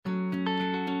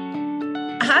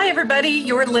Hi, everybody.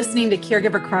 You're listening to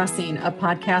Caregiver Crossing, a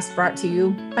podcast brought to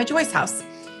you by Joyce House.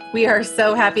 We are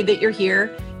so happy that you're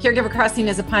here. Caregiver Crossing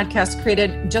is a podcast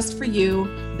created just for you,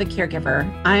 the caregiver.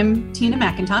 I'm Tina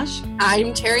McIntosh.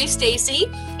 I'm Terry Stacy,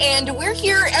 and we're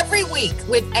here every week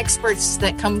with experts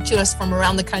that come to us from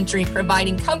around the country,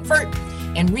 providing comfort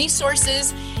and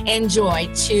resources and joy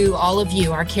to all of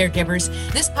you, our caregivers.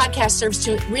 This podcast serves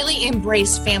to really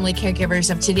embrace family caregivers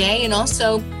of today and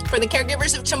also for the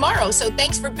caregivers of tomorrow. So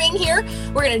thanks for being here.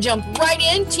 We're going to jump right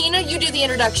in. Tina, you do the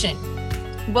introduction.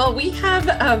 Well, we have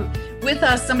with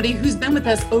us somebody who's been with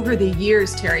us over the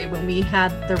years, Terry, when we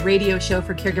had the radio show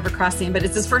for Caregiver Crossing, but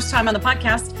it's his first time on the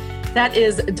podcast. That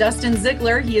is Dustin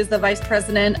Ziegler. He is the Vice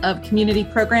President of Community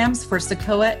Programs for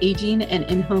Secoa Aging and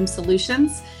In-Home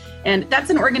Solutions. And that's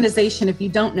an organization, if you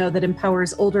don't know, that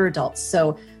empowers older adults.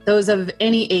 So those of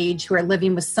any age who are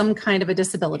living with some kind of a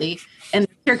disability and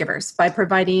caregivers by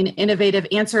providing innovative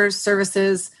answers,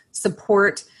 services,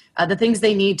 support, the things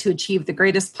they need to achieve the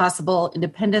greatest possible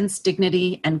independence,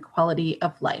 dignity, and quality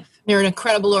of life. They're an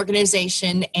incredible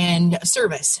organization and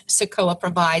service Secoa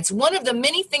provides. One of the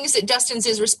many things that Dustin's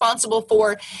is responsible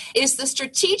for is the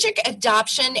strategic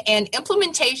adoption and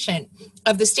implementation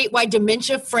of the statewide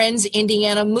Dementia Friends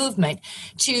Indiana movement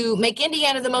to make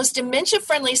Indiana the most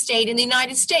dementia-friendly state in the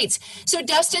United States. So,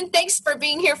 Dustin, thanks for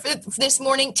being here for this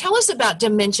morning. Tell us about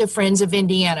Dementia Friends of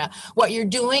Indiana, what you're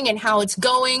doing and how it's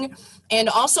going. And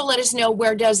also let us know,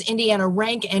 where does Indiana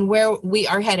rank and where we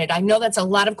are headed? I know that's a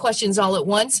lot of questions all at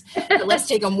once, but let's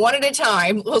take them one at a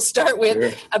time. We'll start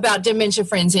with about Dementia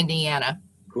Friends Indiana.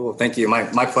 Cool. Thank you.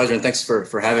 My pleasure. And thanks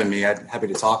for having me. I'm happy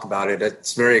to talk about it.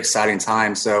 It's a very exciting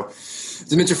time. So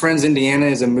Dementia Friends Indiana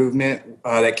is a movement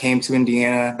that came to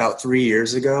Indiana about 3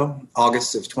 years ago,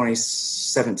 August of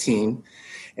 2017.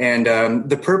 And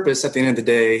the purpose at the end of the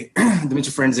day,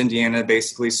 Dementia Friends Indiana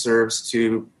basically serves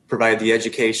to provide the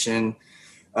education,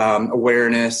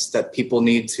 awareness that people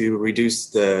need to reduce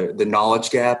the knowledge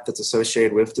gap that's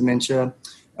associated with dementia,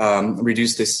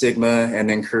 reduce the stigma, and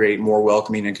then create more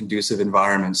welcoming and conducive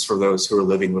environments for those who are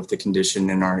living with the condition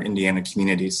in our Indiana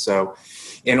communities. So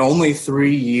in only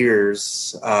 3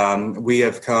 years, we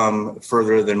have come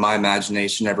further than my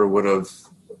imagination ever would have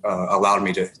allowed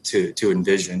me to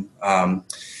envision.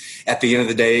 At the end of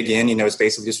the day, again, it's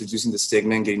basically just reducing the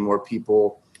stigma and getting more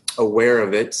people aware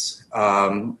of it.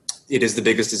 It is the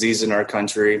biggest disease in our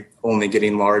country, only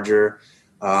getting larger.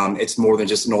 It's more than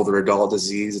just an older adult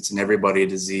disease. It's an everybody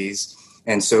disease.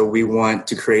 And so we want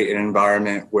to create an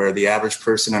environment where the average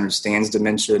person understands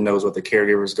dementia, knows what the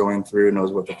caregiver is going through,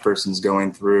 knows what the person's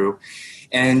going through,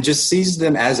 and just sees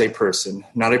them as a person,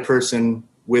 not a person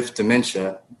with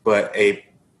dementia, but a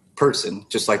person,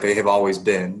 just like they have always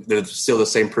been. They're still the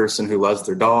same person who loves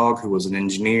their dog, who was an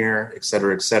engineer, et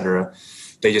cetera, et cetera.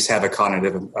 They just have a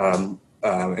cognitive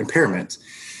impairment,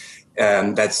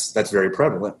 and that's very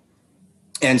prevalent.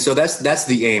 And so that's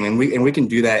the aim, and we can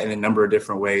do that in a number of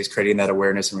different ways, creating that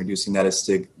awareness and reducing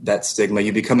that stigma.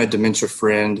 You become a dementia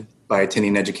friend by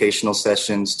attending educational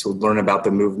sessions to learn about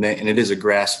the movement, and it is a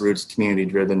grassroots,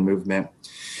 community-driven movement.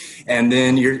 And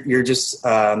then you're just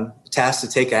tasked to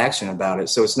take action about it.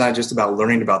 So it's not just about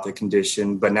learning about the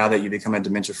condition, but now that you become a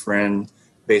dementia friend,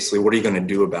 basically, what are you going to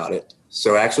do about it?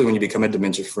 So actually, when you become a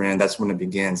dementia friend, that's when it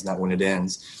begins, not when it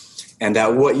ends. And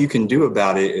that what you can do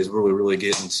about it is really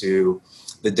get into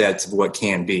the depths of what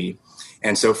can be.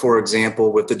 And so, for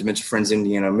example, with the Dementia Friends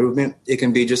Indiana movement, it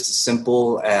can be just as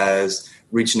simple as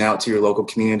reaching out to your local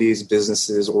communities,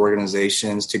 businesses,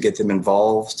 organizations to get them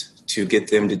involved, to get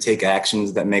them to take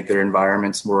actions that make their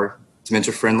environments more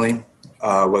dementia friendly,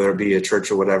 whether it be a church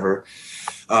or whatever.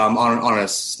 On a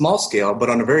small scale, but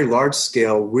on a very large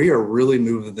scale, we are really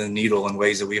moving the needle in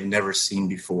ways that we have never seen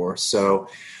before. So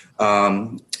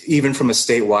even from a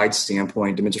statewide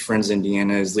standpoint, Dementia Friends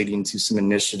Indiana is leading to some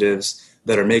initiatives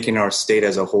that are making our state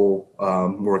as a whole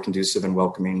more conducive and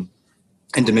welcoming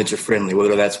and dementia friendly,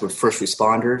 whether that's with first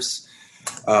responders,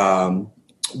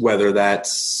 whether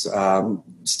that's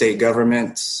state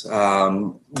government,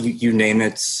 you name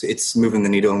it, it's moving the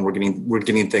needle, and we're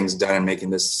getting things done and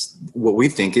making this what we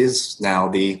think is now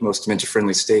the most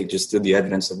dementia-friendly state, just through the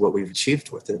evidence of what we've achieved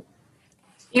with it.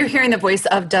 You're hearing the voice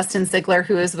of Dustin Ziegler,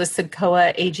 who is with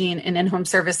Secoa Aging and In-Home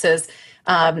Services.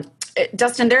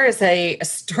 Dustin, there is a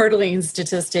startling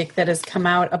statistic that has come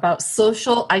out about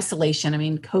social isolation. I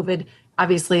mean, COVID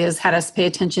obviously has had us pay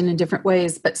attention in different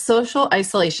ways, but social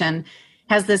isolation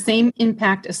has the same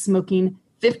impact as smoking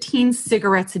 15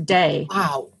 cigarettes a day.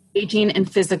 Wow. Aging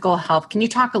and physical health. Can you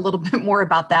talk a little bit more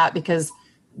about that? Because,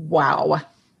 wow.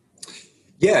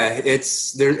 Yeah,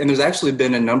 it's there, and there's actually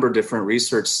been a number of different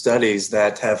research studies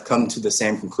that have come to the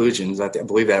same conclusions. I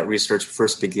believe that research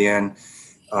first began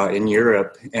in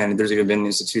Europe, and there's even been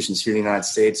institutions here in the United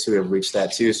States who have reached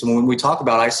that too. So when we talk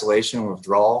about isolation and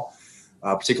withdrawal,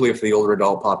 particularly for the older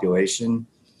adult population,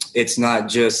 it's not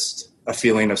just a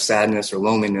feeling of sadness or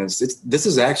loneliness. This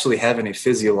is actually having a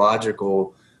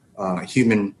physiological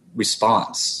human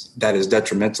response that is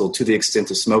detrimental to the extent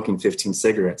of smoking 15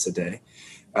 cigarettes a day.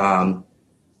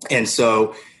 And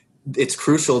so it's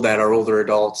crucial that our older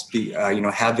adults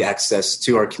have the access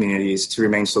to our communities to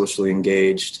remain socially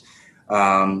engaged.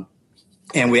 And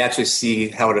we actually see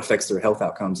how it affects their health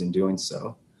outcomes in doing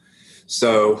so.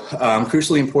 So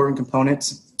crucially important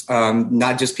components,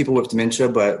 not just people with dementia,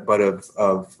 but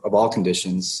of all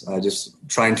conditions, just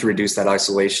trying to reduce that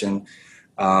isolation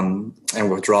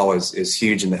and withdrawal is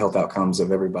huge in the health outcomes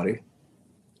of everybody.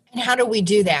 And how do we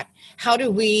do that? How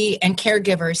do we, and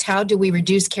caregivers, how do we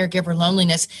reduce caregiver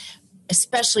loneliness,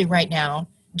 especially right now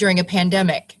during a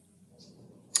pandemic?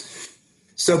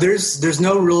 So there's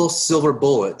no real silver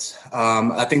bullet.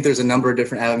 I think there's a number of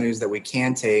different avenues that we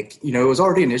can take. It was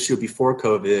already an issue before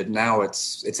COVID. Now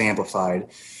it's amplified.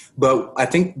 But I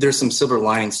think there's some silver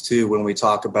linings too when we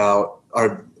talk about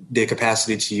the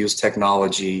capacity to use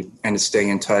technology and to stay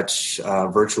in touch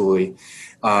virtually.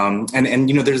 And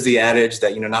there's the adage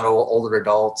that, not all older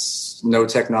adults know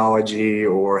technology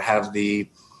or have the,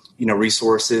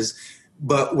 resources,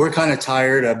 but we're kind of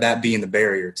tired of that being the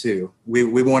barrier too.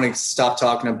 We want to stop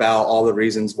talking about all the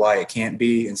reasons why it can't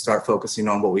be and start focusing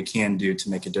on what we can do to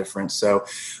make a difference. So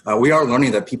we are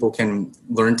learning that people can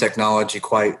learn technology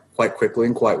quite quickly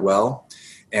and quite well,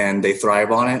 and they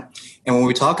thrive on it. And when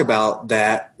we talk about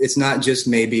that, it's not just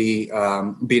maybe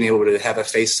being able to have a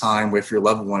FaceTime with your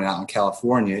loved one out in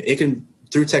California. It can,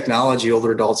 through technology,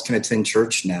 older adults can attend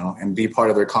church now and be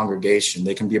part of their congregation.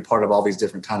 They can be a part of all these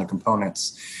different kind of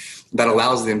components that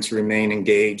allows them to remain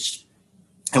engaged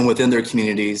and within their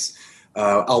communities,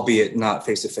 albeit not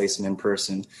face-to-face and in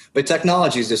person. But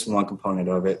technology is just one component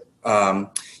of it. I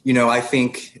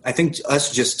think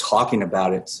us just talking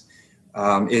about it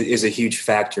is a huge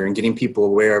factor in getting people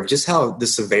aware of just how the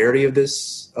severity of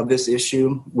this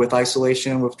issue with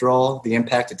isolation and withdrawal, the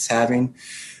impact it's having.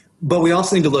 But we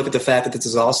also need to look at the fact that this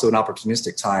is also an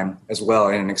opportunistic time as well,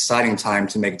 and an exciting time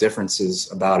to make differences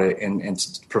about it and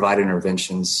to provide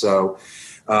interventions. So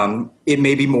it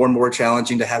may be more and more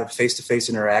challenging to have a face-to-face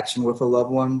interaction with a loved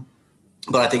one,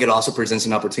 but I think it also presents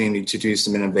an opportunity to do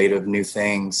some innovative new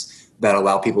things that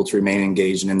allow people to remain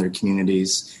engaged in their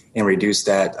communities and reduce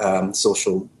that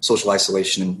social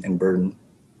isolation and burden.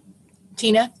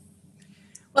 Tina?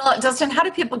 Well, Dustin, how do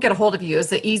people get a hold of you? Is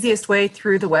the easiest way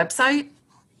through the website?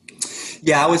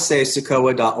 Yeah, I would say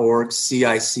CICOA.org,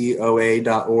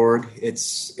 CICOA.org.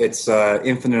 It's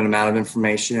infinite amount of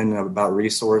information about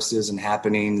resources and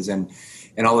happenings and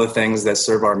all the things that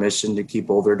serve our mission to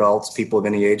keep older adults, people of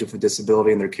any age with a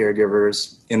disability and their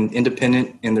caregivers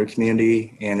independent in their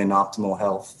community and in optimal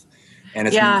health. And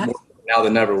it's more now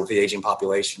than ever with the aging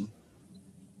population.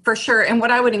 For sure. And what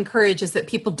I would encourage is that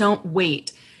people don't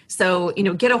wait. So,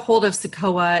 get a hold of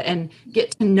CICOA and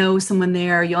get to know someone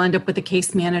there. You'll end up with a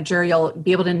case manager. You'll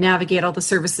be able to navigate all the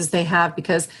services they have,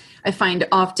 because I find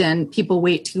often people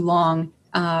wait too long.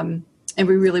 And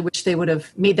we really wish they would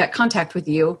have made that contact with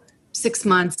you 6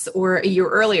 months or a year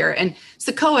earlier. And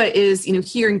CICOA is,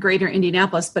 here in greater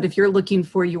Indianapolis, but if you're looking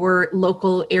for your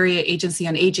local area agency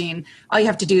on aging, all you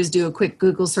have to do is do a quick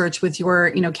Google search with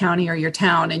your, county or your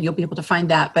town, and you'll be able to find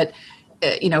that. But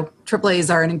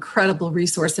AAAs are an incredible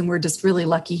resource, and we're just really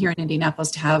lucky here in Indianapolis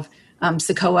to have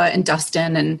CICOA and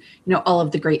Dustin and, all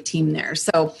of the great team there.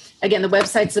 So again, the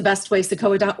website's the best way,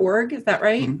 CICOA.org. Is that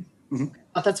right? Mm-hmm. Mm-hmm.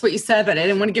 Well, that's what you said, but I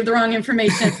didn't want to give the wrong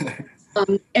information.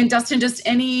 And Dustin, just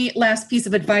any last piece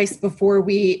of advice before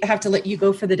we have to let you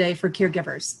go for the day for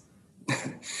caregivers?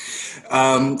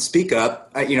 Speak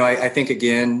up. I think,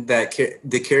 again, that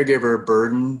the caregiver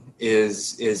burden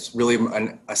is really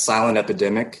a silent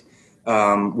epidemic.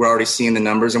 We're already seeing the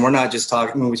numbers, and we're not just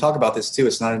talking, when we talk about this too,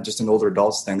 it's not just an older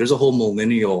adults thing. There's a whole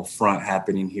millennial front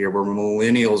happening here where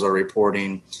millennials are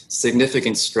reporting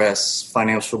significant stress,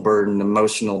 financial burden,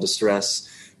 emotional distress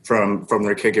from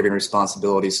their caregiving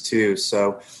responsibilities too.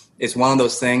 So it's one of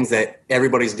those things that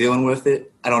everybody's dealing with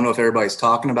it. I don't know if everybody's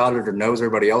talking about it or knows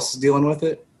everybody else is dealing with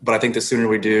it, but I think the sooner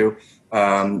we do,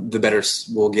 the better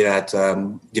we'll get at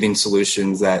getting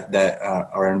solutions that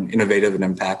are innovative and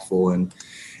impactful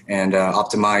and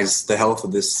optimize the health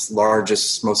of this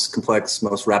largest, most complex,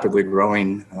 most rapidly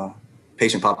growing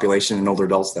patient population and older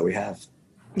adults that we have.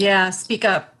 Yeah, speak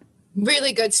up.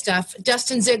 Really good stuff.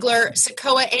 Dustin Ziegler,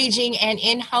 Secoa Aging and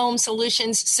In-Home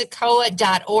Solutions,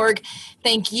 Secoa.org.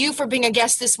 Thank you for being a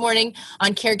guest this morning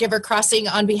on Caregiver Crossing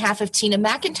on behalf of Tina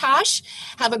McIntosh.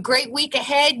 Have a great week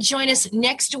ahead. Join us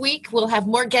next week. We'll have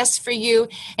more guests for you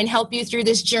and help you through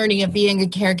this journey of being a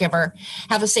caregiver.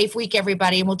 Have a safe week,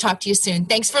 everybody, and we'll talk to you soon.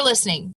 Thanks for listening.